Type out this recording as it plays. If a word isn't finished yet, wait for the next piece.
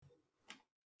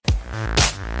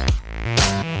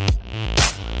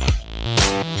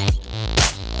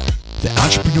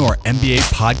Entrepreneur MBA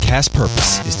podcast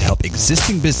purpose is to help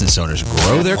existing business owners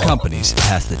grow their companies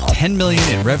past the 10 million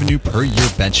in revenue per year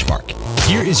benchmark.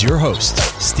 Here is your host,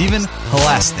 Stephen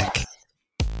Halasnik.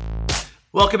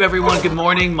 Welcome, everyone. Good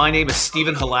morning. My name is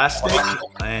Stephen Halasnik,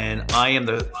 and I am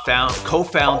the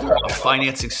co-founder of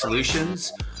Financing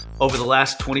Solutions. Over the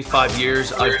last 25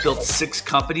 years, I've built 6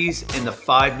 companies in the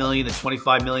 $5 million and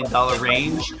 $25 million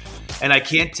range. And I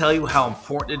can't tell you how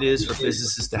important it is for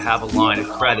businesses to have a line of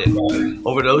credit.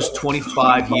 Over those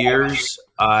 25 years,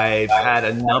 I've had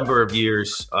a number of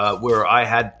years where I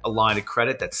had a line of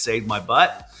credit that saved my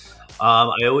butt.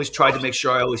 I always tried to make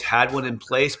sure I always had one in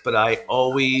place, but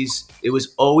it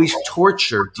was always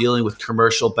torture dealing with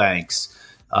commercial banks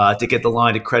to get the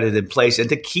line of credit in place and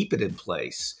to keep it in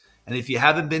place. And if you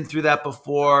haven't been through that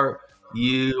before,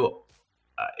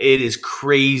 it is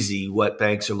crazy what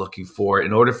banks are looking for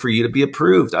in order for you to be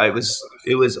approved. It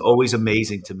was always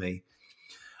amazing to me.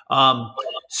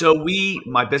 So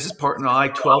my business partner and I,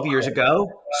 12 years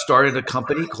ago, started a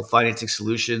company called Financing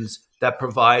Solutions that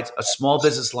provides a small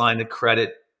business line of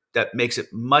credit that makes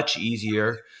it much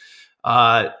easier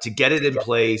to get it in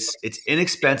place. It's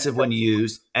inexpensive when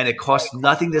used, and it costs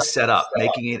nothing to set up,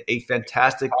 making it a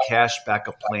fantastic cash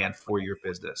backup plan for your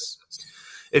business.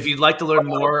 If you'd like to learn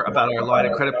more about our line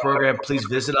of credit program, please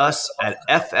visit us at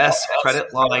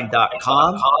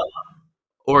fscreditline.com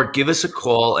or give us a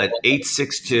call at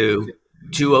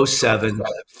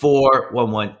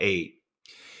 862-207-4118.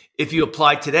 If you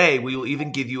apply today, we will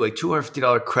even give you a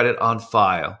 $250 credit on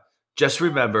file. Just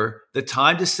remember, the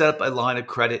time to set up a line of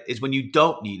credit is when you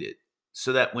don't need it,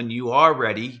 so that when you are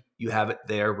ready, you have it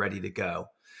there ready to go.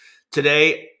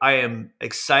 Today, I am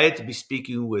excited to be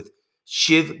speaking with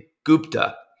Shiv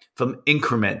Gupta from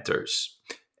Incrementors.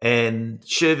 And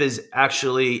Shiv is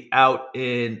actually out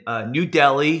in New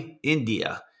Delhi,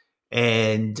 India.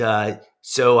 And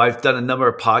so I've done a number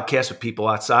of podcasts with people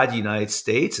outside the United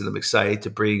States, and I'm excited to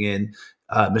bring in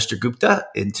Mr. Gupta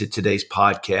into today's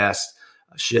podcast.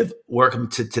 Shiv, welcome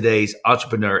to today's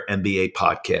Entrepreneur MBA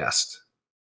podcast.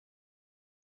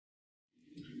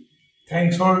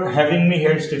 Thanks for having me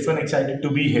here, Stephen. Excited to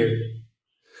be here.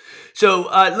 So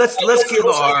let's give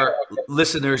our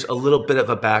listeners a little bit of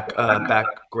a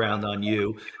background on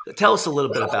you. Tell us a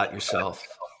little bit about yourself.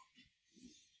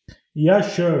 Yeah,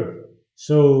 sure.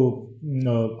 So,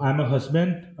 I'm a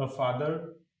husband, a father.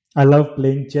 I love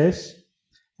playing chess.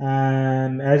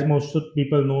 And as most of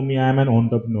people know me, I'm an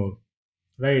entrepreneur,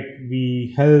 right?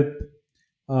 We help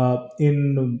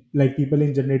in like people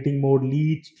in generating more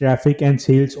leads, traffic, and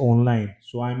sales online.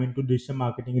 So I'm into digital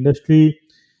marketing industry.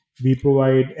 We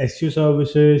provide SEO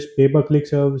services, pay-per-click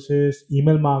services,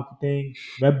 email marketing,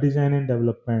 web design and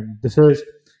development. This is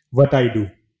what I do.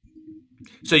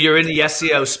 So you're in the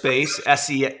SEO space.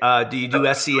 Do you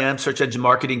do SEM, search engine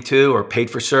marketing too, or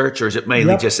paid for search, or is it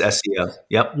mainly just SEO?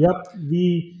 Yep.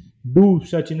 We do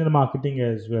search engine marketing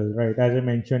as well, right? As I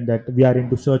mentioned that we are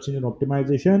into search engine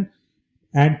optimization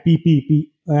and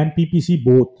PPC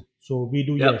both. So we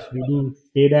do, we do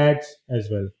paid ads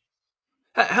as well.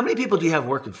 How many people do you have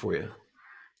working for you?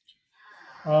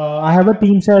 I have a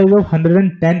team size of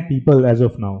 110 people as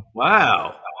of now.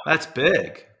 Wow, that's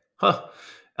big. Huh.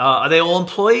 Are they all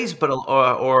employees,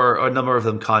 or a number of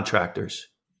them contractors?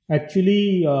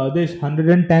 Actually, this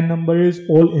 110 number is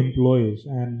all employees,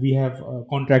 and we have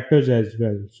contractors as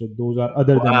well. So those are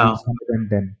other than these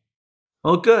 110.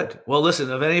 Oh, good. Well, listen,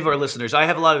 of any of our listeners, I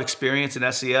have a lot of experience in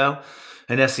SEO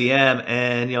and SEM,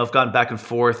 and I've gone back and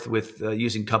forth with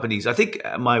using companies. I think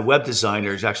my web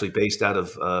designer is actually based out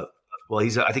of I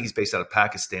think he's based out of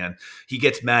Pakistan. He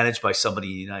gets managed by somebody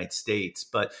in the United States.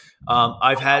 But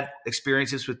I've had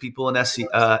experiences with people in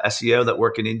SEO that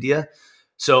work in India.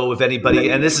 So if anybody,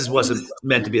 and this wasn't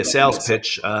meant to be a sales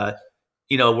pitch,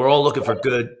 we're all looking for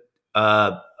good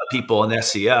people in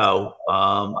SEO.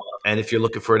 And if you're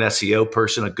looking for an SEO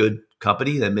person, a good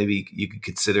company, then maybe you could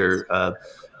consider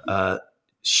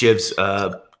Shiv's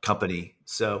company.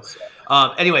 So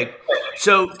anyway,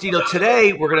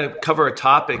 today we're going to cover a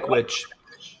topic which,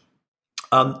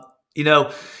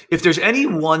 if there's any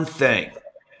one thing,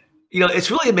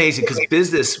 it's really amazing because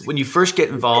business, when you first get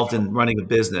involved in running a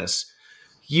business,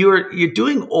 you're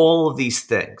doing all of these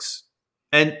things,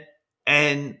 and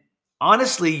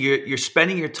honestly, you're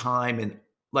spending your time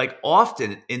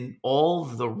often in all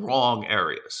the wrong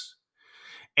areas.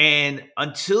 And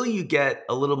until you get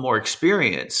a little more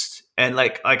experienced, and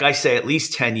like I say, at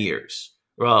least 10 years,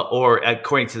 or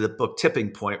according to the book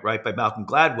Tipping Point, right, by Malcolm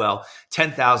Gladwell,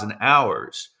 10,000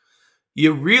 hours,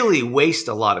 you really waste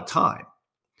a lot of time.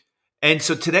 And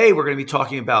so today we're going to be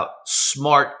talking about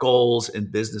smart goals in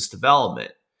business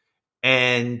development.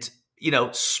 And,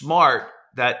 SMART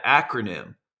that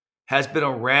acronym has been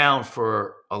around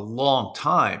for a long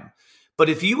time. But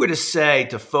if you were to say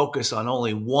to focus on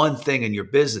only one thing in your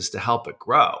business to help it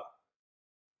grow,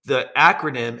 the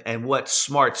acronym and what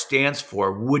SMART stands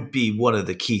for would be one of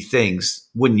the key things.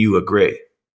 Wouldn't you agree?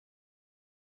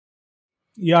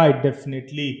 Yeah, I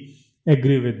definitely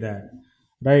agree with that.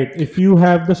 Right. If you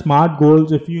have the smart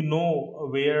goals, if you know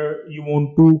where you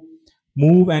want to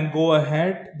move and go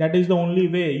ahead, that is the only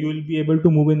way you will be able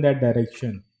to move in that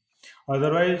direction.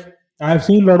 Otherwise, I've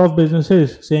seen a lot of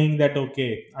businesses saying that,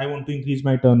 okay, I want to increase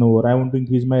my turnover, I want to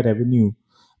increase my revenue,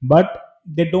 but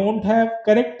they don't have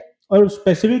correct or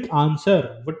specific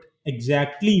answer what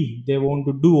exactly they want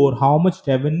to do or how much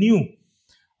revenue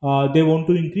they want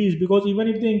to increase, because even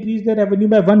if they increase their revenue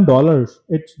by $1,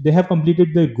 it's they have completed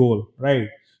their goal, right?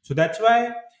 So that's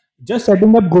why just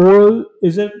setting up goal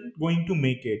isn't going to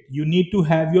make it. You need to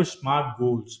have your smart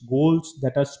goals, goals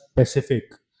that are specific,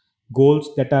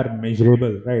 goals that are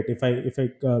measurable, right? If I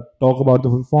talk about the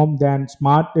full form, then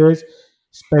smart is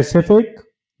specific,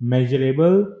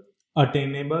 measurable,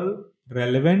 attainable,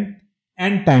 relevant,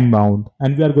 and time bound,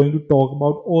 and we are going to talk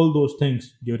about all those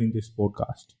things during this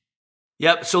podcast.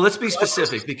 Yep. So let's be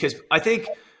specific because I think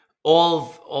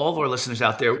all of our listeners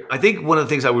out there, I think one of the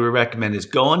things I would recommend is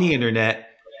go on the internet,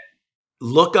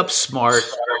 look up SMART,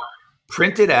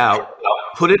 print it out,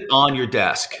 put it on your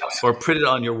desk or put it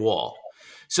on your wall.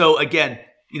 So again,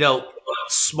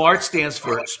 SMART stands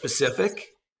for specific,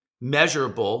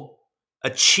 measurable,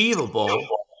 achievable,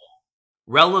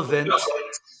 relevant,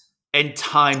 and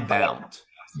time bound.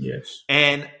 Yes.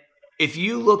 And if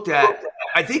you looked at,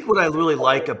 I think what I really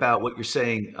like about what you're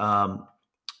saying,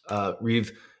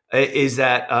 Reeve, is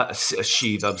that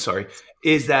Sheev, I'm sorry,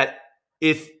 is that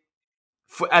if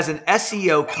as an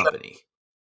SEO company,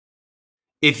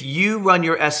 if you run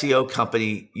your SEO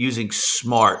company using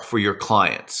SMART for your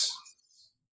clients,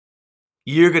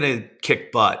 you're going to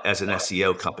kick butt as an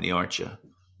SEO company, aren't you?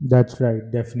 That's right,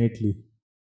 definitely.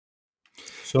 You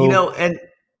So, know, and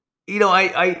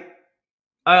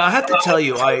I have to tell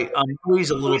you, I'm always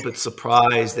a little bit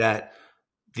surprised that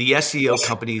the SEO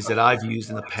companies that I've used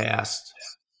in the past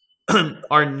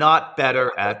are not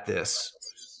better at this.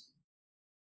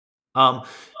 Um,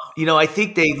 I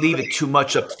think they leave it too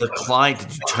much up to the client to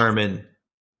determine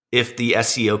if the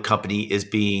SEO company is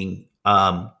being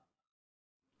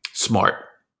smart.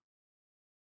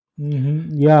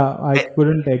 yeah, I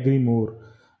couldn't agree more.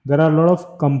 There are a lot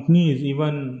of companies,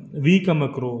 even we come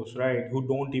across, right, who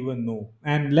don't even know.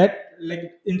 And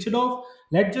instead of,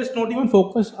 let's just not even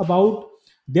focus about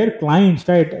their clients,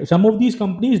 right? Some of these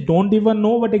companies don't even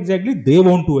know what exactly they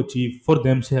want to achieve for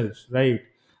themselves, right?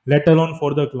 Let alone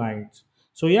for the clients.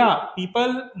 So, yeah,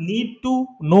 people need to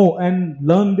know and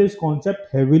learn this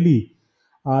concept heavily,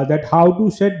 that how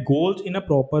to set goals in a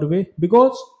proper way,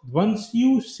 because once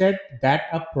you set that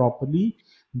up properly,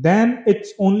 then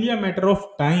it's only a matter of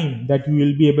time that you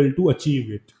will be able to achieve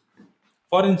it.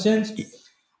 For instance,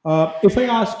 if I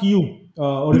ask you,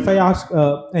 or if I ask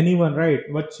anyone, right,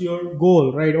 what's your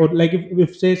goal, right? Or like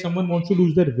if say someone wants to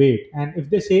lose their weight, and if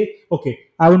they say, okay,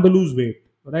 I want to lose weight,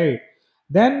 right,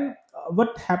 then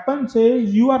what happens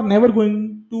is you are never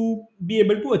going to be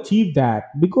able to achieve that,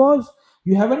 because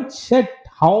you haven't set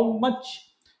how much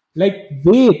like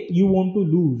weight you want to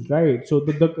lose, right? So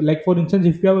like for instance,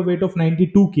 if you have a weight of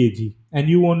 92 kg and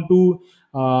you want to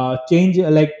change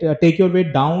take your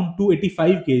weight down to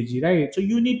 85 kg, right? So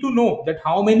you need to know that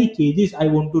how many kgs I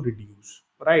want to reduce,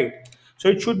 right? So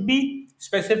it should be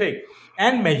specific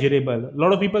and measurable. A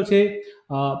lot of people say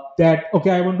that, okay,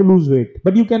 I want to lose weight,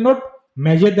 but you cannot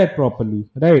measure that properly,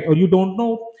 right? Or you don't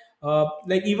know,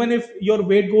 like even if your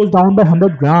weight goes down by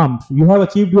 100 grams, you have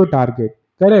achieved your target,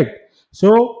 correct?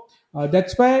 So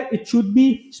that's why it should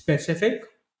be specific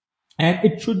and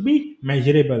it should be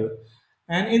measurable.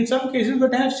 And in some cases,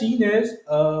 what I have seen is,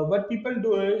 what people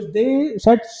do is they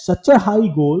set such a high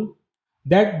goal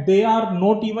that they are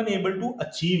not even able to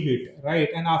achieve it, right?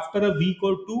 And after a week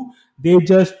or two, they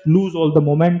just lose all the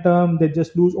momentum, they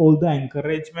just lose all the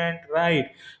encouragement, right?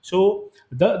 So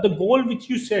the goal which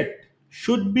you set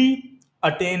should be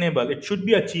attainable, it should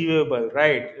be achievable,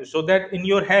 right? So that in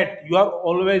your head you are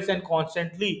always and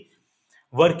constantly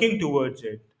working towards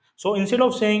it. So instead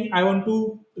of saying I want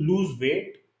to lose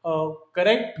weight, a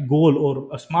correct goal or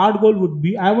a smart goal would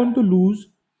be I want to lose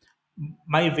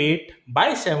my weight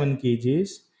by 7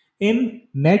 kgs in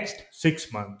next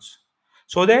 6 months,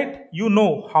 so that you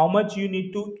know how much you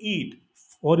need to eat.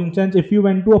 For instance, if you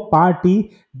went to a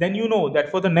party, then you know that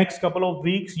for the next couple of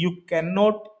weeks you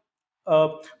cannot uh,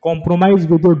 compromise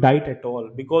with your diet at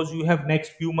all, because you have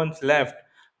next few months left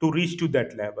to reach to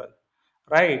that level,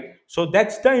 right? So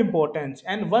that's the importance.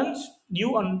 And once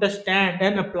you understand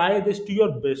and apply this to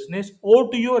your business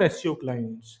or to your SEO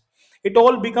clients, it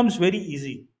all becomes very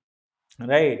easy,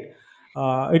 right?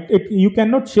 You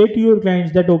cannot say to your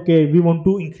clients that okay, we want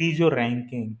to increase your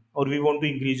ranking or we want to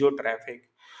increase your traffic.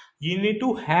 You need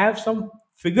to have some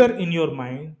figure in your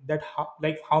mind that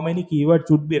how many keywords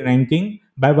should be ranking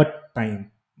by what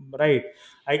time, right?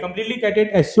 I completely get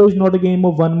it. SEO is not a game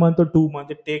of 1 month or 2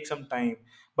 months. It takes some time,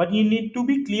 but you need to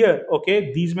be clear.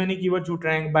 Okay, these many keywords should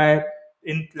rank by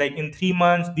in 3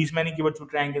 months. These many keywords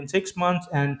should rank in 6 months,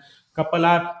 and couple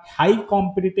are high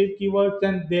competitive keywords,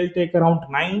 and they'll take around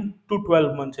 9 to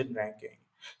 12 months in ranking,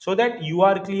 so that you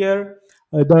are clear,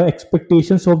 the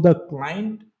expectations of the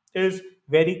client is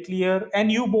very clear, and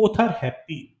you both are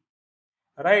happy,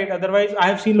 right? Otherwise, I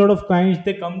have seen a lot of clients,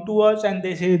 they come to us and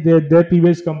they say their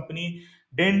previous company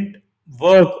didn't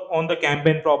work on the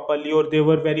campaign properly, or they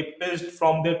were very pissed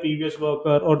from their previous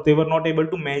worker, or they were not able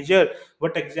to measure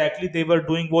what exactly they were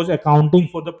doing was accounting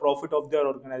for the profit of their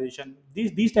organization.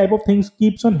 These type of things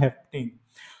keeps on happening.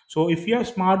 So if you have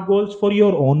smart goals for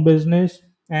your own business,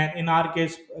 and in our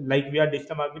case, like we are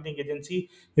digital marketing agency,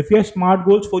 if you have smart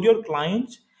goals for your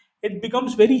clients, it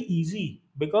becomes very easy,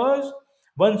 because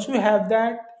once you have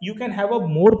that, you can have a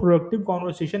more productive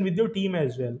conversation with your team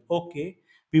as well. Okay,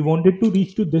 we wanted to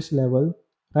reach to this level,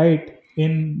 right,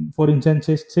 in, for instance,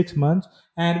 say 6 months,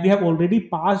 and we have already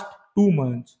passed 2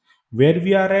 months. Where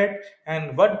we are at,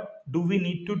 and what do we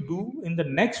need to do in the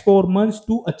next 4 months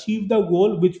to achieve the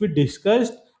goal which we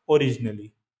discussed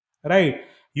originally, right?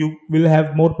 You will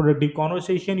have more productive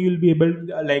conversation. You will be able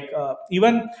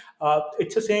even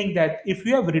it's a saying that if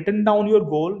you have written down your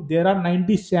goal, there are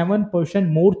 97%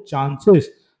 more chances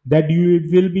that you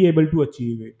will be able to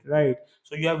achieve it, right?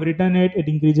 So you have written it, it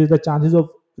increases the chances of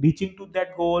reaching to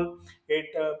that goal. It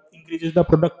increases the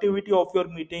productivity of your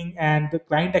meeting, and the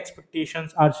client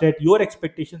expectations are set, your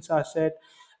expectations are set,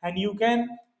 and you can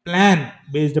plan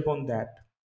based upon that.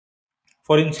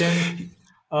 For instance,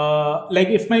 like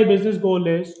if my business goal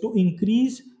is to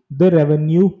increase the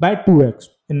revenue by 2x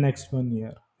in next 1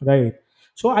 year, right?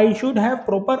 So I should have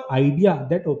proper idea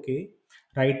that okay,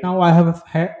 right now I have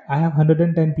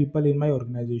 110 people in my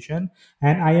organization,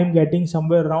 and I am getting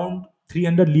somewhere around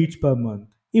 300 leads per month.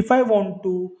 If I want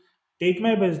to take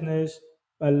my business,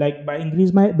 like by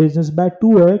increase my business by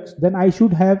 2x, then I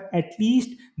should have at least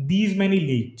these many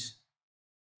leads,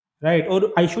 right?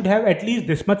 Or I should have at least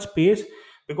this much space,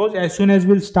 because as soon as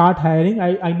we'll start hiring,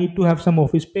 I need to have some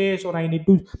office space, or I need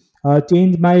to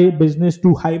change my business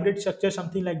to hybrid structure,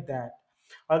 something like that.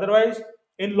 Otherwise,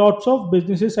 in lots of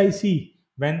businesses I see,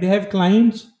 when they have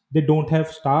clients, they don't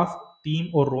have staff, team,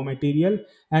 or raw material,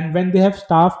 and when they have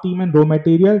staff, team, and raw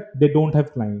material, they don't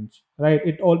have clients, right?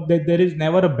 There is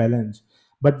never a balance.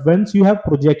 But once you have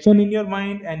projection in your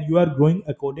mind and you are growing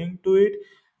according to it,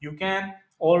 you can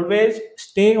always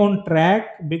stay on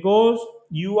track, because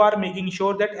you are making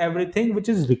sure that everything which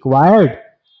is required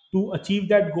to achieve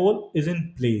that goal is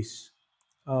in place.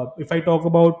 If I talk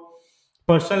about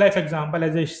personal life example,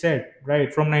 as I said,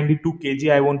 right, from 92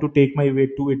 kg I want to take my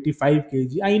weight to 85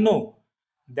 kg. I know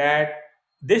that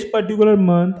this particular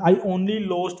month I only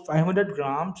lost 500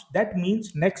 grams. That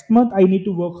means next month I need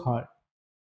to work hard.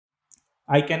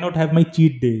 I cannot have my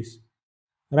cheat days,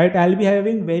 right? I'll be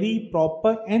having very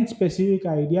proper and specific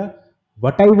idea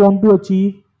what I want to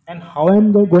achieve, and how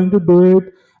I'm going to do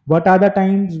it. What are the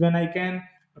times when I can,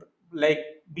 like,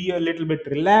 be a little bit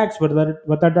relaxed? What are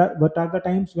the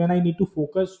times when I need to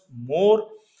focus more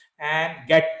and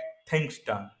get things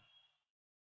done?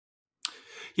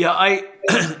 Yeah, I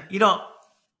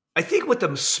think what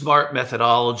the SMART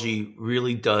methodology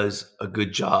really does a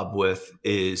good job with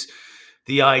is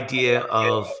the idea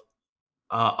of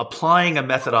applying a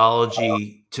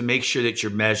methodology to make sure that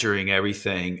you're measuring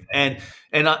everything, and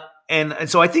and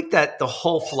so I think that the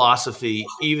whole philosophy,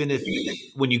 even if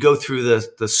when you go through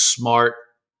the SMART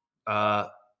uh,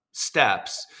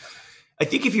 steps, I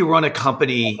think if you run a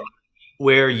company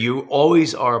where you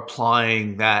always are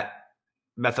applying that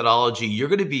methodology, you're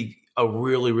going to be a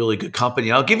really, really good company.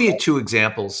 And I'll give you two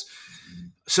examples.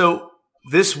 So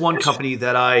this one company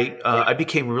that I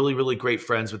became really, really great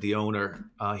friends with the owner.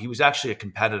 He was actually a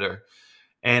competitor,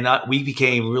 and we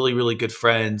became really, really good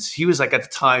friends. He was like, at the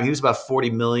time, he was about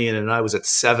 40 million, and I was at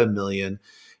 7 million,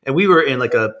 and we were in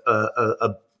like a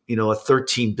a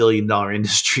 $13 billion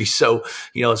industry. So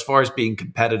as far as being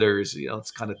competitors,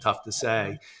 it's kind of tough to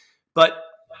say. But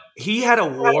he had a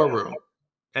war room,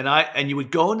 and you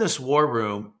would go in this war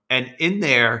room, and in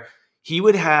there he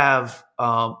would have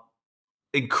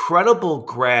incredible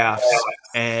graphs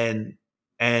and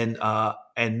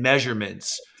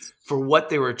measurements for what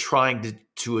they were trying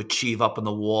to achieve up on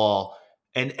the wall.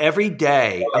 And every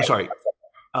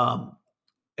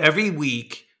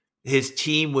week, his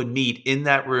team would meet in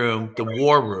that room, the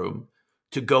war room,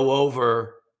 to go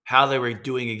over how they were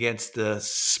doing against the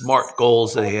SMART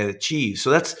goals that they had achieved.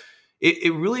 So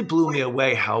it really blew me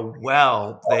away how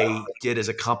well they did as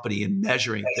a company in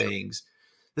measuring things.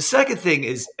 The second thing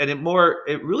is, and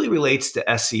it really relates to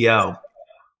SEO.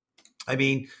 I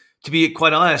mean, to be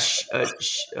quite honest,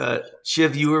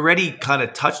 Shiv, you already kind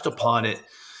of touched upon it,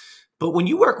 but when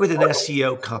you work with an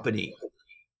SEO company,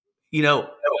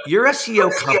 your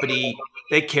SEO company,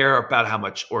 they care about how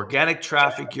much organic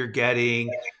traffic you're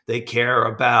getting. They care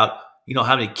about,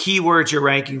 how many keywords you're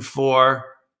ranking for.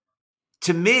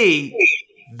 To me,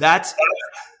 that's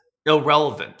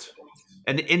irrelevant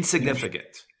and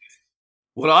insignificant.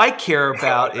 What I care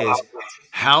about is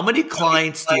how many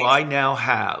clients do I now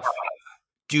have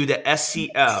due to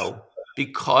SEO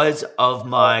because of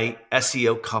my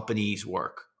SEO company's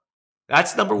work.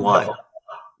 That's number one.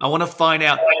 I want to find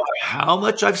out how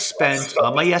much I've spent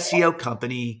on my SEO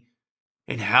company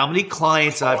and how many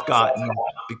clients I've gotten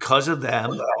because of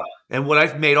them and what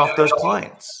I've made off those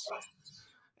clients.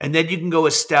 And then you can go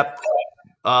a step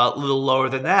a little lower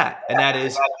than that. And that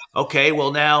is, okay,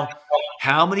 well now,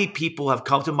 how many people have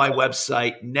come to my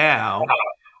website now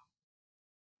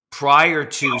prior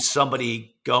to somebody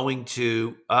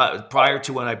prior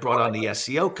to when I brought on the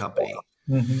SEO company?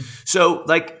 Mm-hmm. So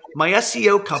like my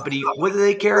SEO company, what do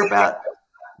they care about?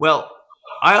 Well,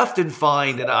 I often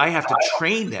find that I have to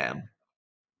train them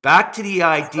back to the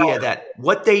idea that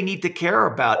what they need to care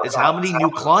about is how many new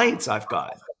clients I've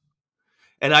gotten.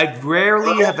 And I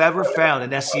rarely have ever found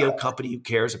an SEO company who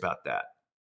cares about that.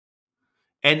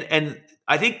 And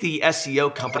I think the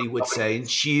SEO company would say, and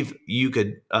Shiv, you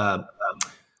could,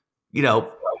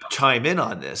 chime in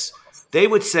on this. They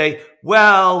would say,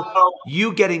 well,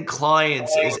 you getting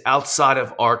clients is outside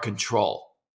of our control.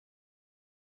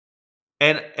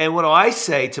 And what I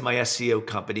say to my SEO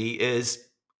company is,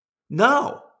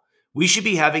 no, we should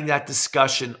be having that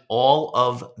discussion all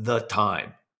of the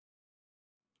time.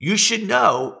 You should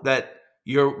know that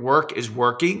your work is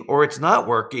working or it's not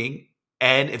working.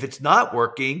 And if it's not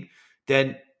working,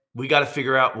 then we got to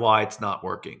figure out why it's not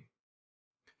working.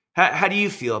 How do you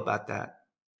feel about that?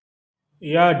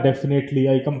 Yeah, definitely.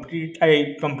 I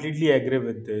completely agree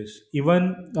with this.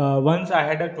 Even once I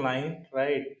had a client,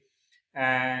 right,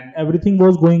 and everything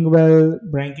was going well,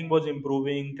 ranking was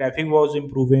improving, traffic was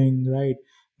improving, right,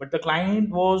 but the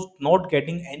client was not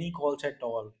getting any calls at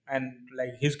all, and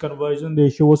like his conversion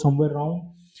ratio was somewhere around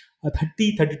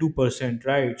 32%,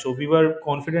 right? So we were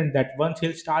confident that once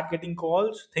he'll start getting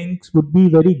calls, things would be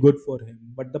very good for him.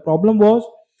 But the problem was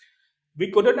we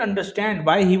couldn't understand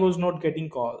why he was not getting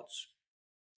calls,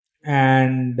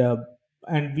 and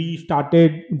we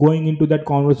started going into that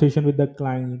conversation with the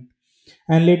client.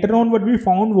 And later on what we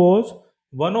found was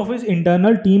one of his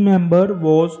internal team member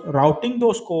was routing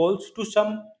those calls to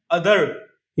some other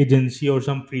agency or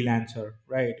some freelancer,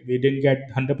 right? We didn't get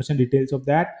 100% details of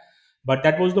that, but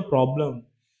that was the problem.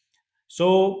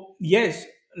 So yes,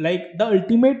 like the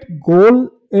ultimate goal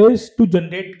is to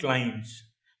generate clients.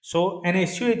 So an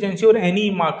SEO agency or any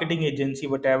marketing agency,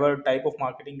 whatever type of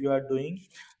marketing you are doing,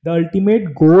 the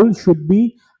ultimate goal should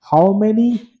be how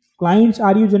many clients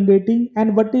are you generating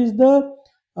and what is the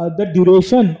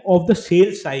duration of the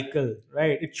sales cycle,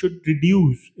 right? It should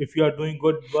reduce if you are doing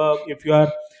good work, if you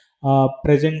are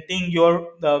presenting your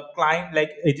client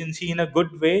like agency in a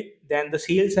good way, then the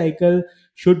sales cycle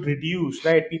should reduce,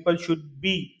 right? People should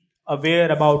be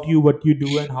aware about you, what you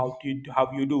do and how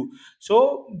you do.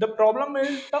 So the problem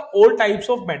is the old types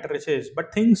of matrices,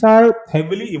 but things are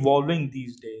heavily evolving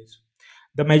these days.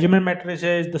 The measurement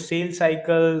matrices, the sales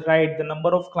cycle, right, the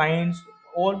number of clients,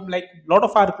 all like a lot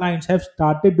of our clients have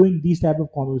started doing these type of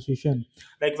conversation.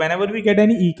 Like whenever we get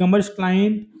any e-commerce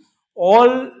client,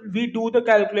 all we do the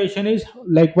calculation is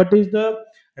like what is the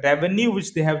revenue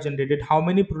which they have generated, how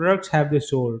many products have they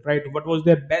sold, right, what was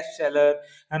their best seller,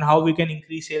 and how we can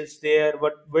increase sales there,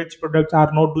 which products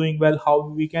are not doing well, how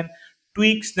we can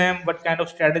tweaks them, what kind of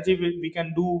strategy we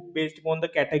can do based upon the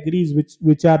categories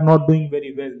which are not doing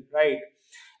very well, right?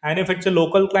 And if it's a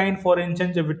local client, for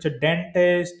instance, if it's a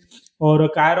dentist or a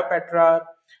chiropractor,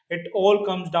 it all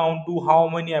comes down to how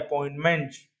many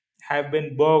appointments have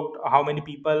been booked, how many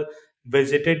people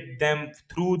visited them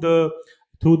through the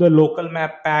local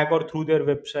map pack or through their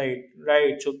website,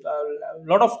 right? So a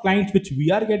lot of clients which we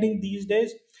are getting these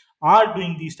days are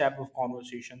doing these type of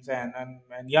conversations, and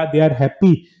yeah, they are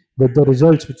happy with the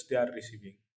results which they are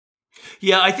receiving.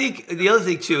 Yeah, I think the other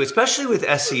thing too, especially with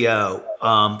SEO,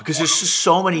 because there's just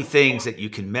so many things that you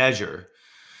can measure.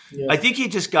 I Yes. think you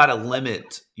just got to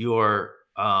limit your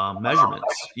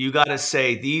measurements. You got to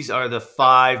say these are the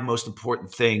five most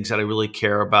important things that I really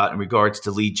care about in regards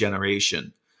to lead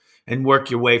generation, and work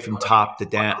your way from top to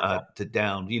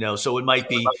down. So it might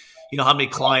be, how many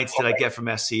clients did I get from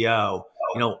SEO?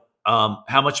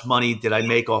 How much money did I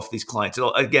make off these clients?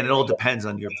 Again, it all depends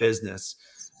on your business.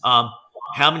 Um,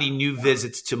 how many new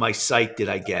visits to my site did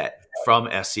I get from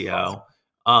SEO?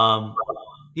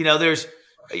 There's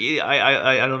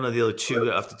I don't know the other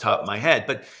two off the top of my head,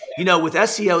 but with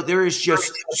SEO there is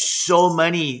just so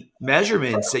many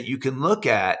measurements that you can look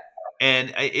at,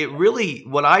 and it really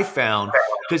what I found,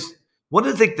 because one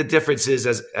of the difference is,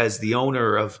 as the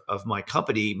owner of my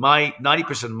company, my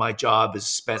 90% of my job is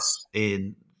spent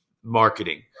in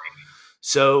marketing.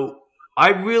 So I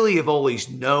really have always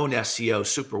known SEO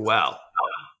super well,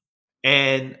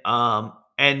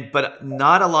 but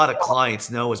not a lot of clients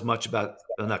know as much about,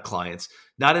 not clients,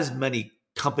 not as many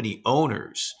company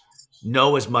owners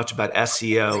know as much about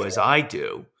SEO as I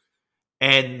do,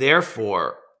 and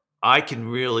therefore I can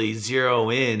really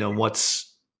zero in on what's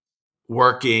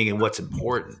working and what's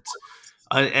important.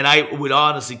 And I would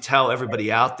honestly tell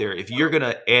everybody out there, if you're going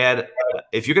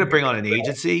to bring on an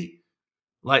agency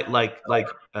like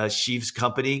Sheaves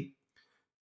Company,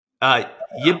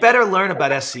 you better learn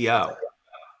about SEO.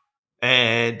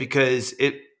 And because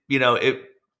if you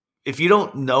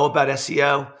don't know about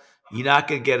SEO, you're not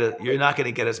going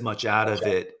to get as much out of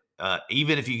it.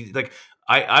 Even if you like,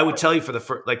 I would tell you, for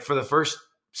the first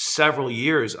several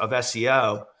years of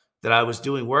SEO that I was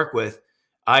doing work with,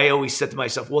 I always said to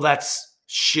myself, well, that's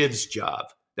Shiv's job.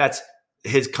 That's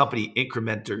his company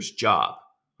Incrementor's job,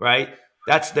 right?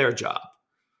 That's their job.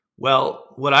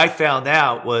 Well, what I found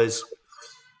out was,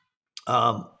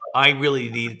 I really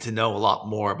needed to know a lot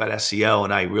more about SEO,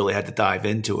 and I really had to dive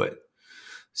into it.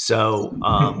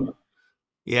 So,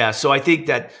 yeah, so I think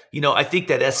that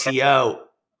SEO,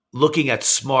 looking at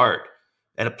SMART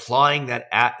and applying that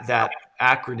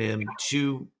acronym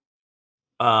to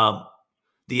um,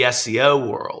 the SEO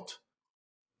world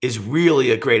is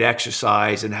really a great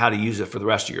exercise in how to use it for the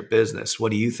rest of your business.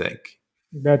 What do you think?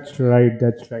 That's right.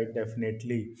 That's right.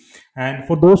 Definitely. And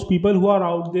for those people who are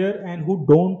out there and who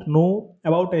don't know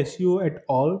about SEO at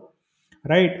all,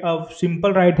 right? A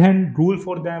simple right hand rule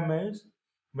for them is,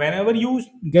 whenever you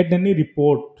get any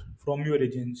report from your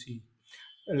agency,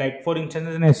 like for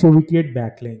instance, in SEO, we create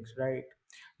backlinks, right?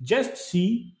 Just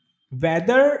see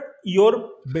whether your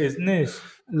business,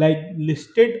 like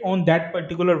listed on that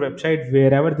particular website,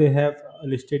 wherever they have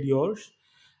listed yours,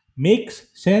 makes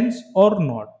sense or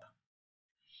not.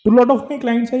 To a lot of my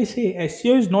clients, I say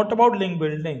SEO is not about link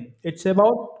building. It's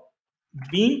about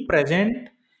being present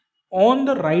on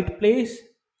the right place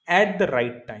at the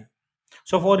right time.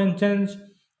 So, for instance,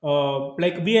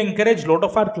 like we encourage a lot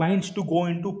of our clients to go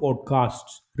into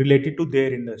podcasts related to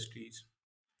their industries,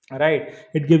 right?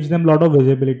 It gives them a lot of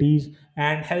visibilities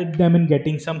and help them in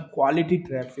getting some quality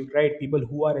traffic, right? People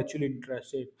who are actually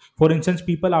interested. For instance,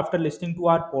 people after listening to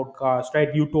our podcast,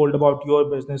 right? You told about your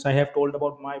business, I have told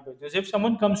about my business. If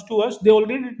someone comes to us, they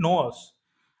already know us,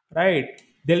 right?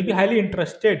 They'll be highly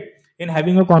interested in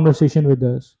having a conversation with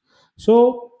us.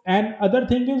 So, and other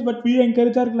thing is, what we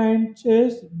encourage our clients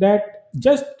is that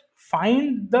just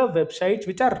find the websites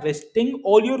which are listing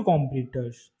all your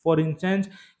competitors. For instance,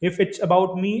 if it's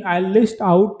about me, I'll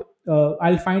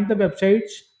find the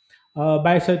websites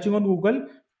by searching on Google,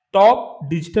 top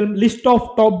digital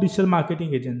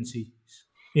marketing agencies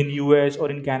in US or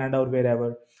in Canada or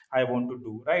wherever I want to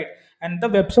do, right? And the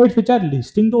websites which are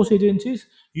listing those agencies,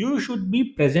 you should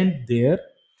be present there,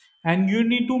 and you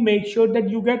need to make sure that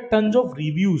you get tons of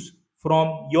reviews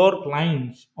from your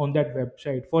clients on that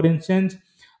website. For instance,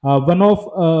 one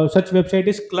of such website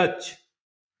is Clutch,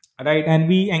 right? And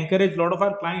we encourage a lot of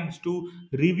our clients to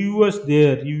review us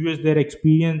their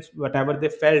experience, whatever they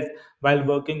felt while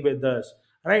working with us,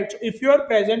 right? So if you are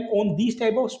present on these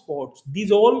type of spots, these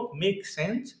all make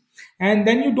sense, and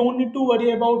then you don't need to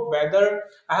worry about whether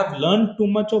I have learned too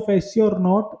much of SEO or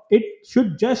not. It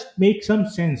should just make some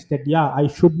sense that yeah, I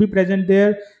should be present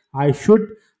there, I should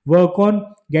work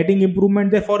on getting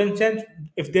improvement there. For instance,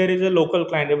 if there is a local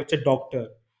client, if it's a doctor,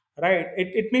 right,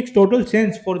 it makes total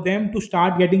sense for them to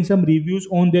start getting some reviews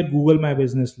on their Google My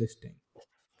Business listing.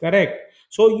 Correct.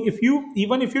 So if you,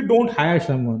 even if you don't hire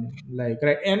someone, like,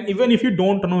 right, and even if you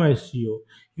don't know SEO,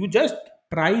 you just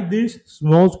try these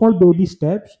small baby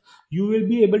steps, you will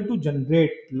be able to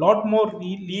generate lot more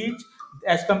leads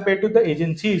as compared to the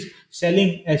agencies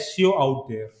selling SEO out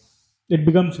there. It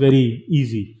becomes very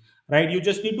easy, right? You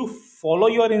just need to follow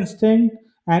your instinct,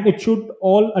 and it should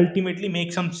all ultimately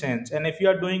make some sense. And if you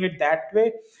are doing it that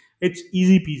way, it's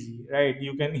easy peasy, right?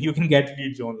 You can get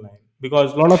leads online,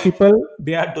 because a lot of people,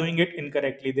 they are doing it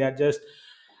incorrectly. They are just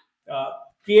uh,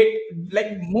 create,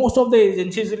 like most of the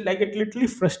agencies, like it literally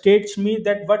frustrates me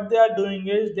that what they are doing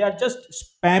is they are just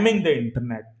spamming the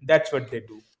internet. That's what they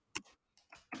do.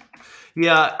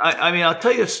 Yeah, I mean, I'll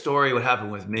tell you a story. What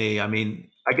happened with me? I mean,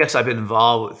 I guess I've been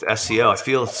involved with SEO. I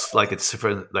feel it's like it's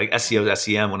for like SEO,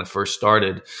 SEM when it first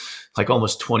started, like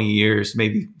almost 20 years,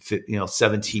 maybe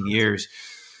 17 years.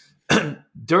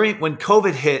 During when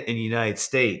COVID hit in the United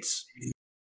States,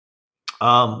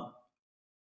 um,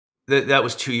 that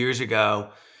was 2 years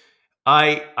ago.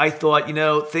 I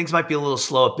thought, things might be a little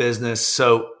slow at business,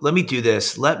 so let me do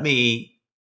this. Let me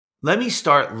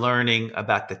start learning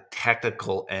about the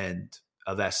technical end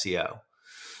of SEO,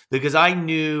 because I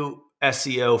knew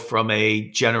SEO from a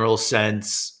general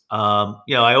sense. I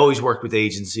always worked with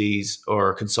agencies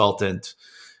or a consultant,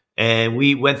 and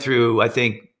we went through, I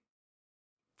think,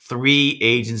 three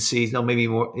agencies, no, maybe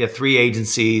more, yeah, three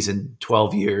agencies in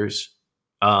 12 years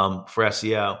for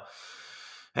SEO.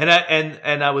 And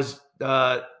I was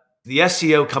the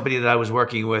SEO company that I was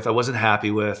working with, I wasn't happy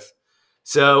with.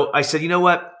 So I said, you know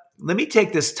what? Let me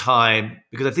take this time,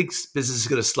 because I think business is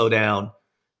going to slow down,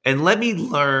 and let me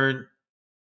learn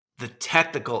the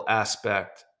technical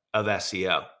aspect of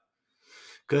SEO.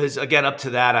 Because again, up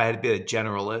to that, I had been a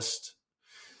generalist.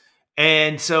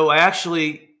 And so I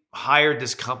actually hired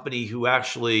this company who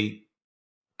actually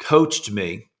coached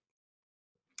me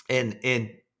in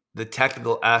the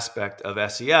technical aspect of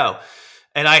SEO.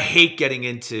 And I hate getting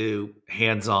into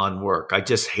hands-on work. I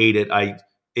just hate it.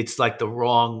 It's like the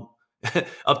wrong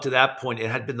up to that point, it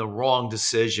had been the wrong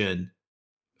decision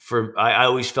for I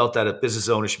always felt that a business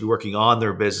owner should be working on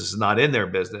their business and not in their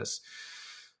business.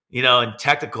 In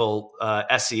technical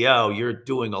SEO, you're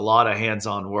doing a lot of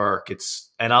hands-on work.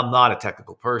 And I'm not a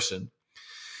technical person.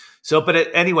 So,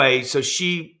 but anyway, so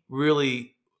she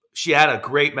had a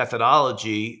great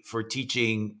methodology for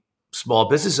teaching small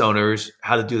business owners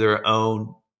how to do their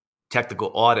own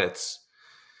technical audits.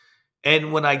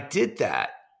 And when I did that,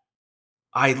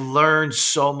 I learned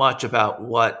so much about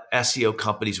what SEO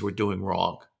companies were doing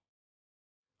wrong.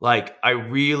 Like, I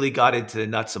really got into the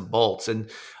nuts and bolts. And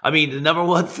I mean, the number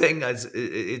one thing is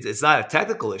it's not a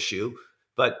technical issue,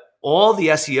 but all the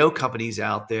SEO companies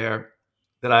out there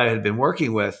that I had been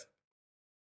working with,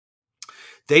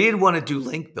 they didn't want to do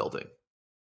link building.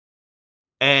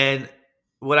 And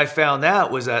what I found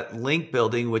out was that link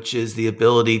building, which is the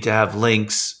ability to have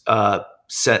links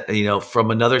set,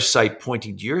 from another site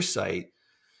pointing to your site,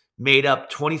 made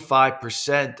up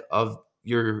 25% of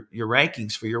your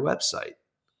rankings for your website.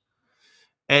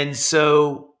 And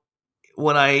so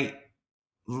when I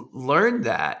learned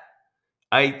that,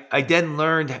 I then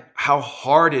learned how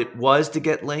hard it was to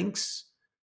get links.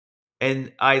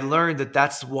 And I learned that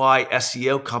that's why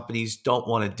SEO companies don't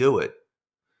want to do it,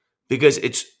 because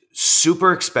it's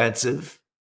super expensive.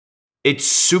 It's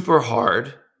super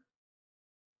hard.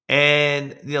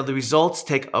 And, the results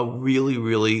take a really,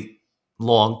 really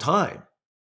long time.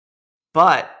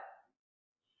 But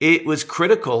it was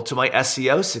critical to my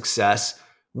SEO success,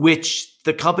 which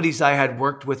the companies I had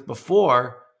worked with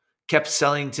before kept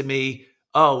selling to me,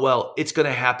 oh, well, it's going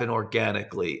to happen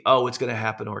organically. Oh, it's going to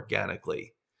happen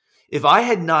organically. If I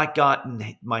had not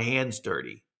gotten my hands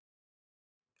dirty,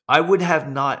 I would have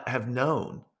not have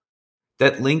known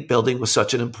that link building was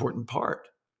such an important part.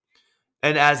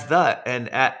 And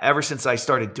ever since I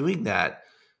started doing that,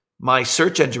 my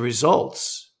search engine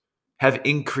results have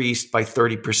increased by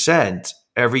 30%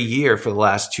 every year for the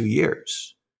last 2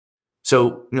 years.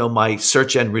 So, my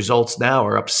search end results now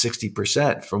are up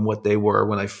 60% from what they were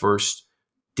when I first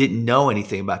didn't know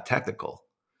anything about technical.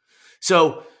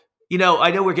 So, I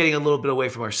know we're getting a little bit away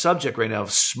from our subject right now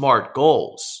of SMART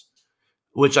goals,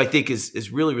 which I think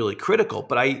is really, really critical.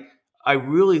 But I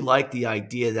really like the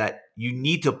idea that you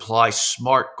need to apply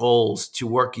SMART goals to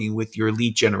working with your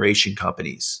lead generation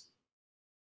companies.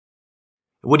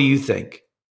 What do you think?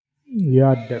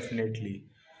 Yeah, definitely.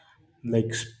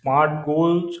 Like smart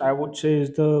goals, I would say,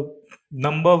 is the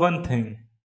number one thing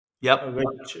Yep.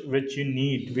 which you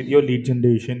need with your lead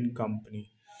generation company.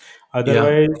 Yeah.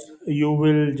 Otherwise, you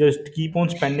will just keep on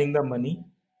spending the money,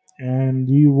 and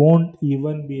you won't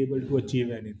even be able to achieve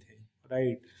anything,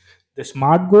 right? The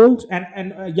smart goals,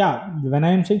 and yeah, when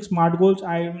I am saying smart goals,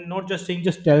 I am not just saying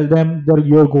just tell them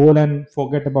your goal and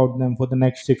forget about them for the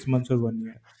next 6 months or 1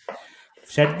 year.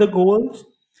 Set the goals,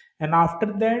 and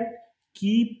after that,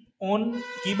 keep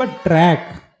a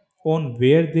track on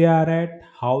where they are at,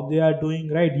 how they are doing,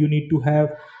 right? You need to have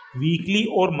weekly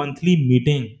or monthly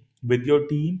meeting with your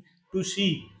team to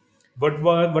see, what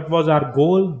was our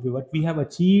goal, what we have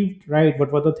achieved, right?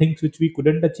 What were the things which we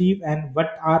couldn't achieve, and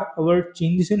what are our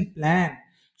changes in plan,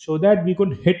 so that we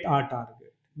could hit our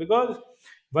target. Because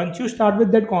once you start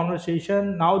with that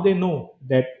conversation, now they know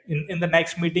that in the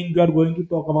next meeting you are going to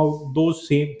talk about those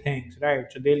same things, right?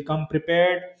 So they'll come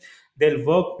prepared, they'll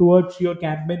work towards your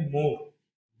campaign more,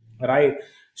 right?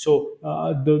 So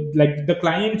the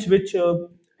clients which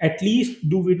at least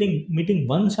do meeting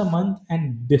once a month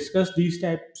and discuss these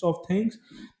types of things,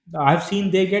 I've seen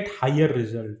they get higher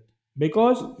result.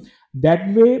 Because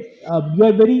that way you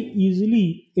are very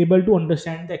easily able to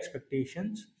understand the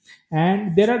expectations.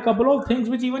 And there are a couple of things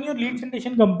which even your lead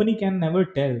generation company can never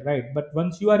tell, right? But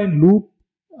once you are in loop,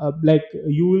 like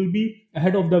you will be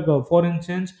ahead of the curve. For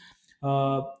instance,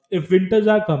 if winters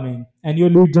are coming and your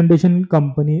lead generation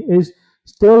company is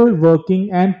still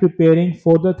working and preparing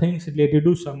for the things related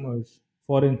to summers,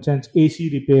 for instance AC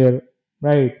repair,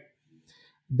 right?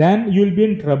 Then you'll be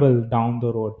in trouble down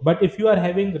the road. But if you are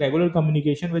having regular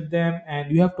communication with them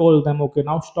and you have told them, okay,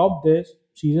 now stop this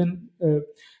season,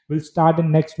 will start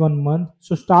in next 1 month,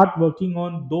 so start working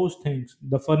on those things,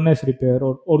 the furnace repair,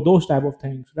 or those type of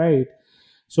things, right?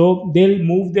 So they'll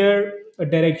move their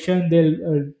direction,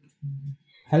 they'll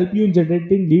help you in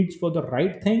generating leads for the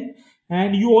right thing,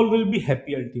 and you all will be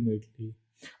happy ultimately.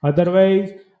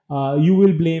 Otherwise you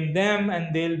will blame them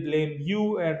and they'll blame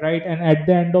you, right? And at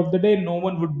the end of the day, no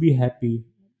one would be happy,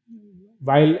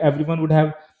 while everyone would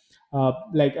have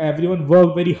like everyone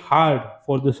worked very hard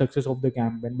for the success of the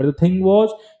campaign. But the thing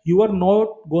was, you are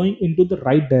not going into the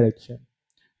right direction.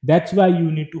 That's why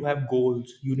you need to have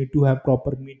goals, you need to have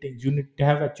proper meetings, you need to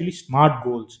have actually smart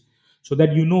goals, so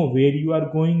that you know where you are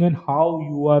going and how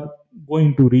you are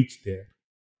going to reach there.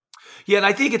 Yeah, and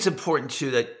I think it's important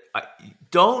too that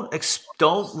don't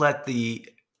let the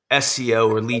SEO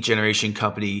or lead generation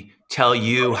company tell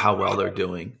you how well they're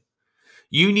doing.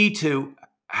 You need to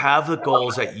have the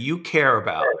goals that you care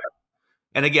about.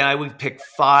 And again, I would pick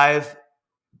 5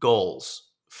 goals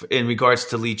in regards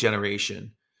to lead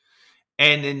generation.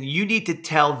 And then you need to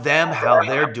tell them how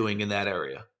they're doing in that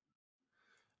area.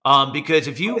 Because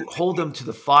if you hold them to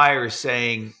the fire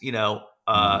saying,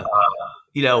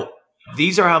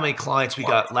 these are how many clients we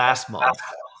got last month,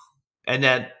 and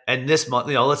this month,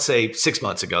 let's say 6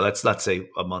 months ago, let's say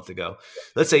a month ago,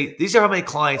 let's say these are how many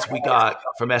clients we got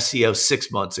from SEO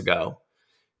 6 months ago,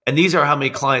 and these are how many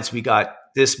clients we got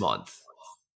this month.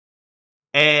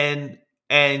 And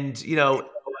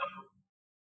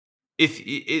if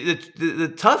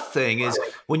the tough thing is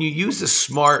when you use the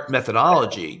SMART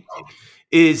methodology,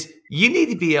 is you need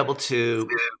to be able to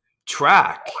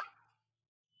track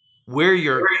where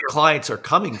your clients are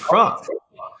coming from.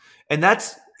 And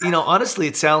that's, honestly,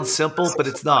 it sounds simple, but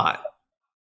it's not.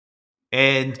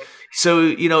 And so,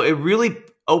 it really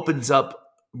opens up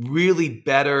really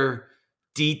better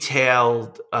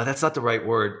detailed, that's not the right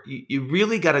word. You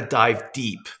really got to dive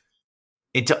deep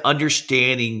into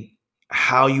understanding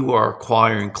how you are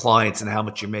acquiring clients and how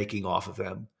much you're making off of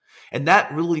them. And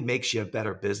that really makes you a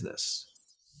better business.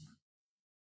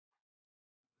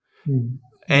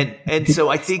 And so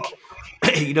I think,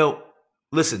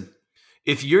 listen,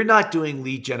 if you're not doing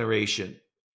lead generation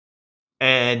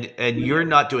and you're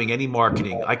not doing any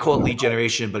marketing, I call it lead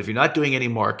generation, but if you're not doing any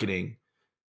marketing,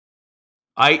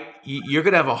 you're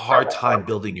going to have a hard time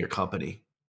building your company.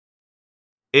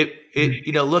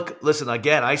 Listen,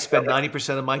 again, I spend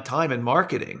 90% of my time in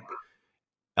marketing.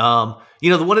 One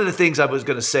of the things I was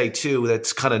going to say too,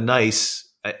 that's kind of nice.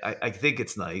 I think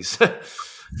it's nice.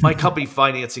 My company,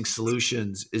 Financing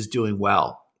Solutions, is doing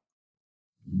well.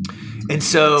 And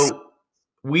so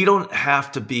we don't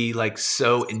have to be like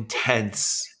so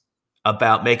intense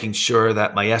about making sure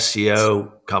that my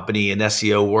SEO company and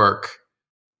SEO work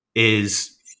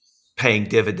is paying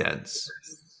dividends,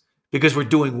 because we're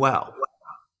doing well.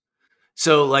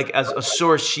 So like as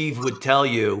Asur Shiv would tell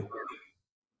you,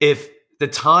 if the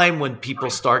time when people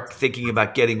start thinking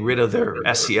about getting rid of their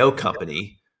SEO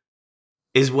company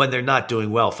is when they're not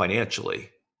doing well financially.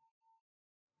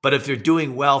 But if they're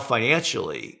doing well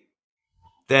financially,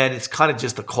 then it's kind of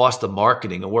just the cost of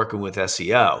marketing and working with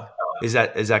SEO. Is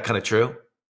that kind of true?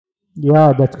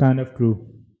 Yeah, that's kind of true.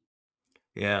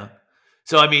 Yeah.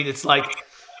 So, I mean, it's like,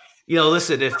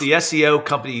 listen, if the SEO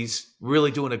company's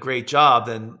really doing a great job,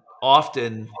 then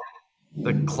often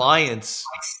the client's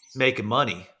making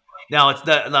money. Now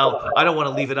I don't want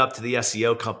to leave it up to the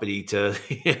SEO company to,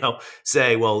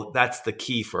 say, well, that's the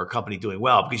key for a company doing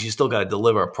well, because you still got to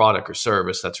deliver a product or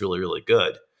service that's really, really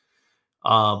good.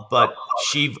 But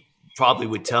she probably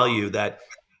would tell you that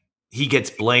he gets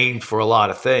blamed for a lot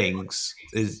of things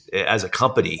as a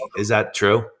company. Is that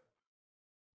true?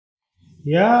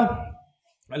 Yeah,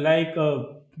 like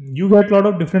you get a lot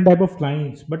of different type of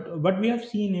clients, but what we have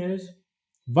seen is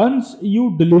once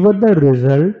you deliver the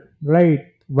result, right?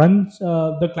 Once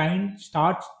the client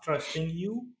starts trusting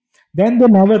you, then they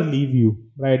never leave you,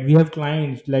 right? We have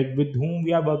clients like with whom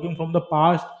we are working from the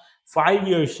past 5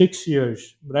 years, 6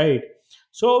 years, right?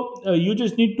 So you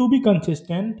just need to be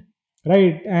consistent,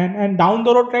 right? And down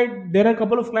the road, right, there are a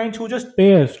couple of clients who just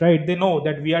pay us, right? They know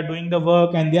that we are doing the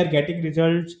work and they are getting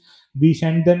results. We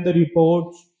send them the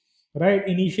reports, right?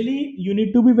 Initially you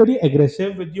need to be very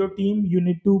aggressive with your team. You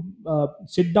need to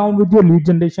sit down with your lead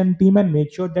generation team and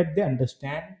make sure that they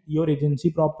understand your agency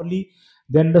properly.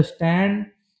 They understand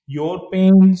your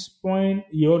pains point,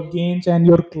 your gains, and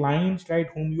your clients, right,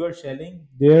 whom you are selling,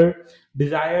 their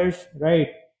desires, right,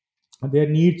 their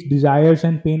needs, desires,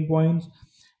 and pain points.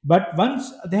 But once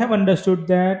they have understood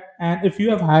that, and if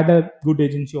you have had a good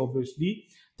agency, obviously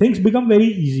things become very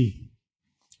easy.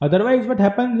 Otherwise, what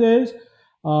happens is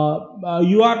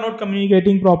you are not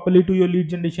communicating properly to your lead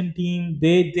generation team.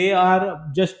 They are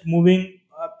just moving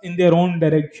in their own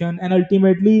direction, and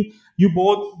ultimately you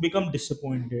both become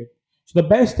disappointed. So the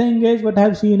best thing is what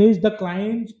I've seen is the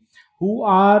clients who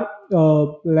are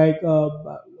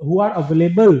who are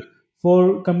available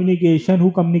for communication,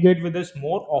 who communicate with us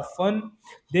more often,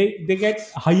 they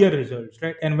get higher results,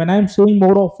 right? And when I'm saying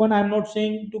more often, I'm not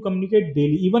saying to communicate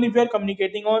daily. Even if you are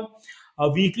communicating on a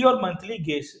weekly or monthly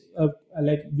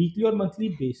weekly or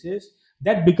monthly basis,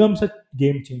 that becomes a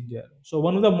game changer. So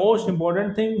one of the most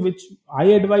important thing which I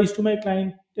advise to my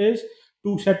client is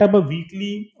to set up a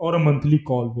weekly or a monthly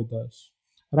call with us,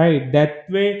 right? That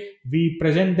way we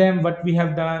present them what we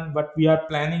have done, what we are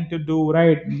planning to do,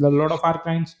 right? A lot of our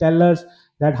clients tell us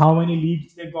that how many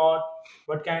leads they got,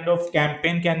 what kind of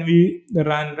campaign can we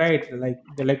run, right?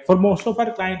 Like for most of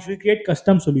our clients we create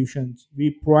custom solutions.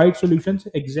 We provide solutions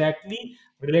exactly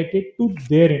related to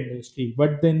their industry,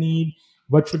 what they need,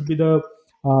 what should be the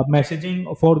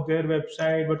messaging for their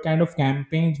website, what kind of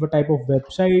campaigns, what type of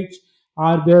websites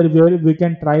are there where we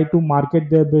can try to market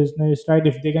their business, right?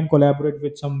 If they can collaborate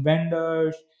with some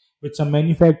vendors, with some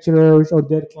manufacturers or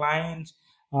their clients,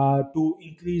 to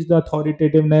increase the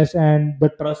authoritativeness and the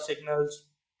trust signals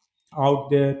out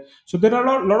there. So there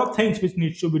are lot of things which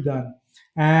needs to be done.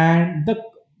 And the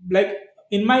like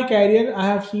in my career I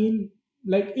have seen,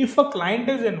 like if a client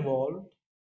is involved,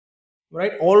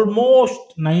 right,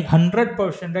 almost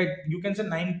 900%, right, you can say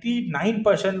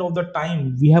 99% of the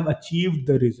time we have achieved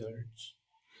the results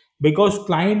because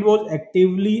client was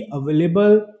actively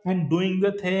available and doing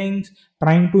the things,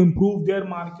 trying to improve their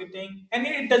marketing, and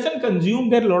it doesn't consume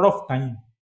their lot of time.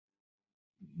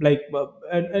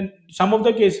 And some of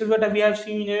the cases that we have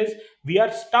seen is we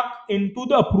are stuck into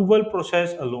the approval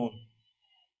process alone,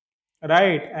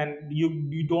 right? And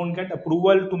you don't get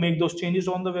approval to make those changes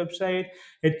on the website.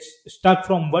 It's stuck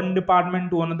from one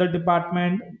department to another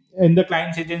department in the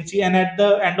client's agency, and at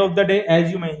the end of the day,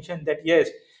 as you mentioned, that yes,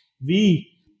 we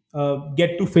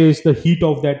get to face the heat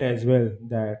of that as well,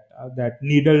 that that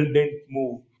needle didn't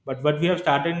move. But what we have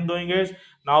started doing is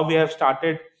now we have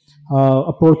started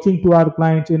approaching to our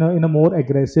clients in a more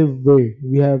aggressive way.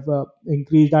 We have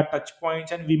increased our touch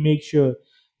points, and we make sure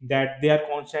that they are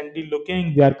constantly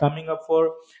looking, they are coming up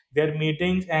for their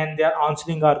meetings, and they are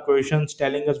answering our questions,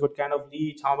 telling us what kind of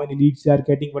leads, how many leads they are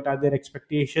getting, what are their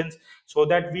expectations, so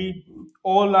that we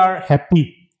all are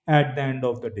happy at the end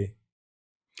of the day.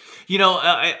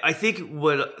 I think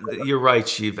what you're right,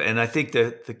 Chief, and I think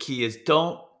that the key is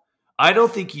I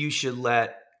don't think you should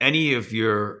let any of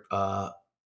your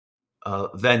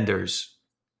vendors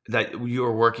that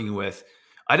you're working with.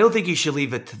 I don't think you should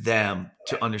leave it to them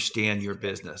to understand your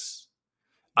business.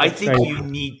 That's right.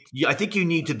 I think you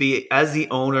need to be, as the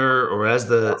owner or as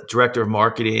the director of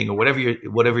marketing or whatever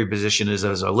your position is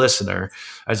as a listener,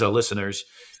 as our listeners,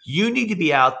 you need to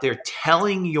be out there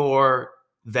telling your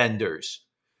vendors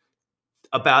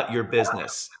about your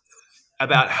business,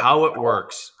 about how it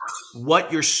works,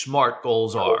 what your SMART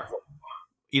goals are,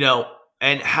 you know,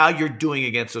 and how you're doing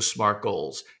against those SMART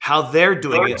goals, how they're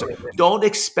doing it. Don't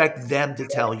expect them to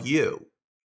tell you,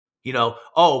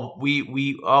 oh,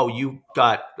 you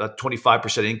got a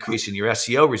 25% increase in your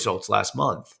SEO results last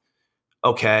month.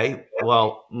 Okay,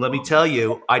 well, let me tell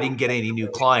you, I didn't get any new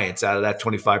clients out of that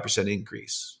 25%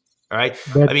 increase. All right.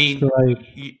 I That's mean, right.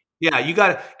 yeah, you got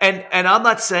to, and I'm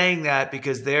not saying that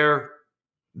because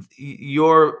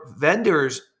your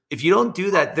vendors, if you don't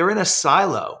do that, they're in a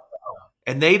silo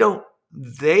and they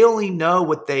only know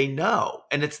what they know.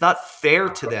 And it's not fair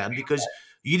to them because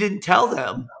you didn't tell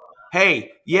them,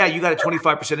 hey, yeah, you got a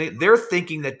 25%. They're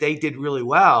thinking that they did really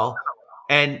well.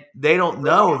 And they don't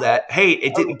know that, hey,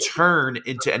 it didn't turn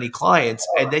into any clients.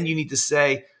 And then you need to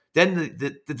say, then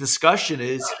the discussion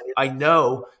is, I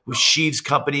know with Shiv's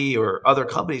company or other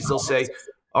companies, they'll say,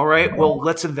 all right, well,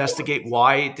 let's investigate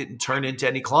why it didn't turn into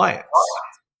any clients.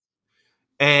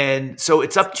 And so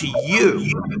it's up to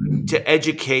you to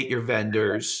educate your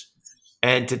vendors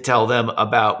and to tell them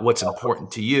about what's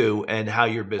important to you and how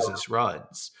your business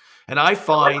runs. And I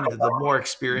find that the more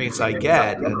experience I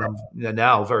get, and I'm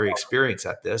now very experienced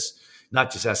at this,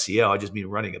 not just SEO, I just mean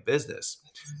running a business,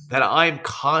 that I'm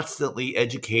constantly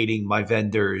educating my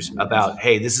vendors about,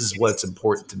 hey, this is what's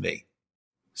important to me.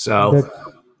 So That's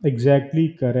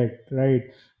exactly correct, right?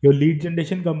 Your lead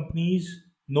generation companies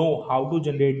know how to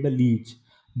generate the leads,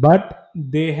 but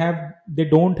they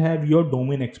don't have your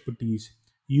domain expertise.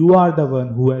 You are the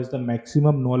one who has the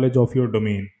maximum knowledge of your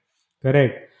domain,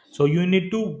 correct? So you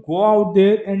need to go out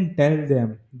there and tell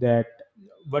them that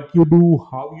what you do,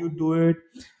 how you do it,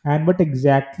 and what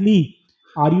exactly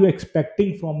are you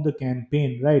expecting from the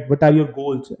campaign, right? What are your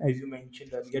goals, as you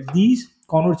mentioned earlier? These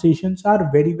conversations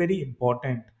are very, very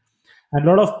important, and a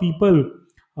lot of people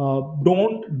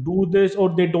don't do this,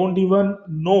 or they don't even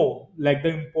know like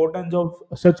the importance of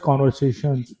such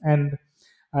conversations, and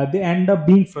they end up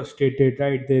being frustrated,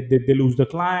 right? They lose the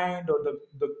client, or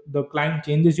the client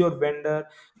changes your vendor.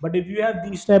 But if you have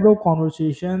these type of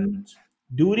conversations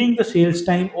during the sales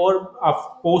time or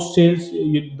post sales,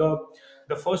 the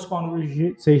first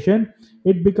conversation,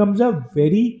 it becomes a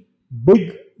very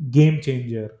big game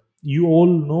changer. You all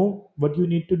know what you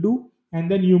need to do,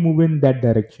 and then you move in that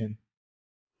direction.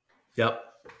 yep.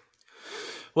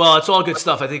 Well, it's all good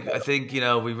stuff. I think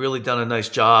we've really done a nice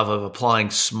job of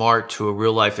applying SMART to a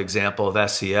real life example of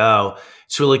SEO.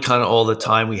 It's really kind of all the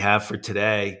time we have for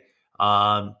today.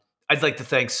 I'd like to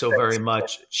thank so very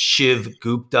much Shiv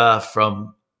Gupta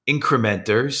from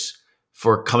Incrementers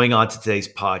for coming on to today's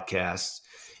podcast.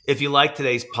 If you like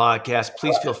today's podcast,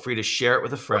 please feel free to share it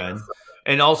with a friend,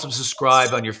 and also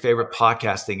subscribe on your favorite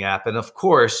podcasting app. And of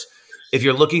course, if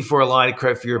you're looking for a line of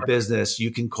credit for your business,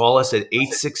 you can call us at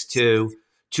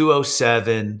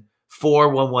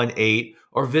 862-207-4118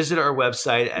 or visit our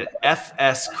website at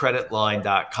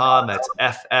fscreditline.com. That's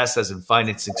FS as in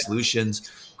Financing Solutions,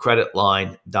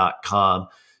 creditline.com.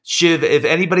 Shiv, if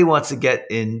anybody wants to get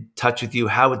in touch with you,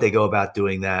 how would they go about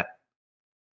doing that?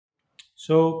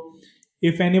 So,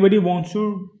 if anybody wants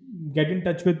to get in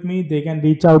touch with me, they can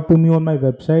reach out to me on my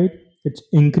website. It's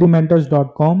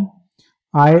incrementors.com,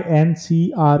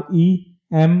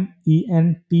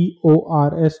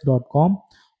 INCREMENTORS.com,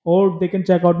 or they can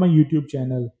check out my YouTube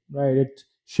channel, right? It's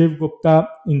Shiv Gupta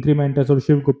Incrementors or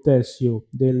Shiv Gupta SEO.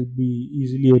 They'll be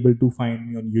easily able to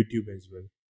find me on YouTube as well.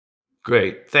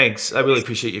 Great. Thanks. I really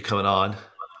appreciate you coming on.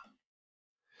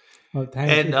 Thanks.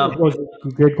 And It was a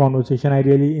great conversation. I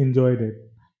really enjoyed it.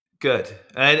 good.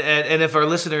 And if our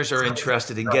listeners are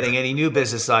interested in getting any new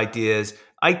business ideas,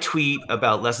 I tweet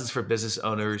about lessons for business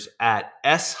owners at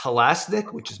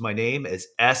shalasnik, which is my name, is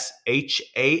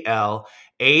SHALASNIK.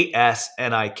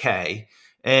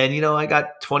 And I got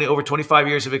over 25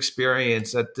 years of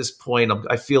experience at this point.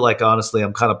 I feel like, honestly,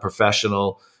 I'm kind of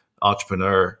professional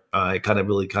entrepreneur. I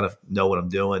really know what I'm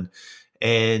doing,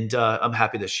 and I'm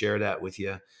happy to share that with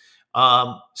you.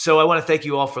 So I want to thank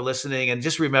you all for listening, and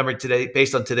just remember today,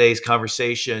 based on today's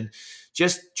conversation,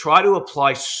 just try to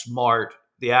apply SMART,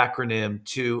 the acronym,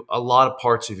 to a lot of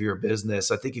parts of your business.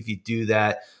 I think if you do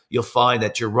that, you'll find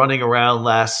that you're running around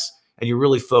less and you're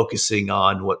really focusing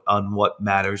on what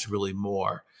matters really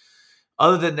more.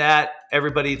 Other than that,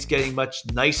 everybody, it's getting much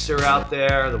nicer out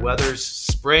there. The weather's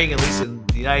spring, at least in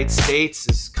the United States,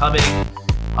 is coming.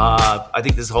 I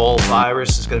think this whole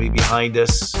virus is going to be behind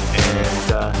us,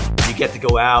 and you get to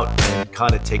go out and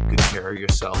kind of take good care of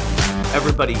yourself.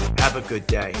 Everybody, have a good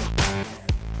day.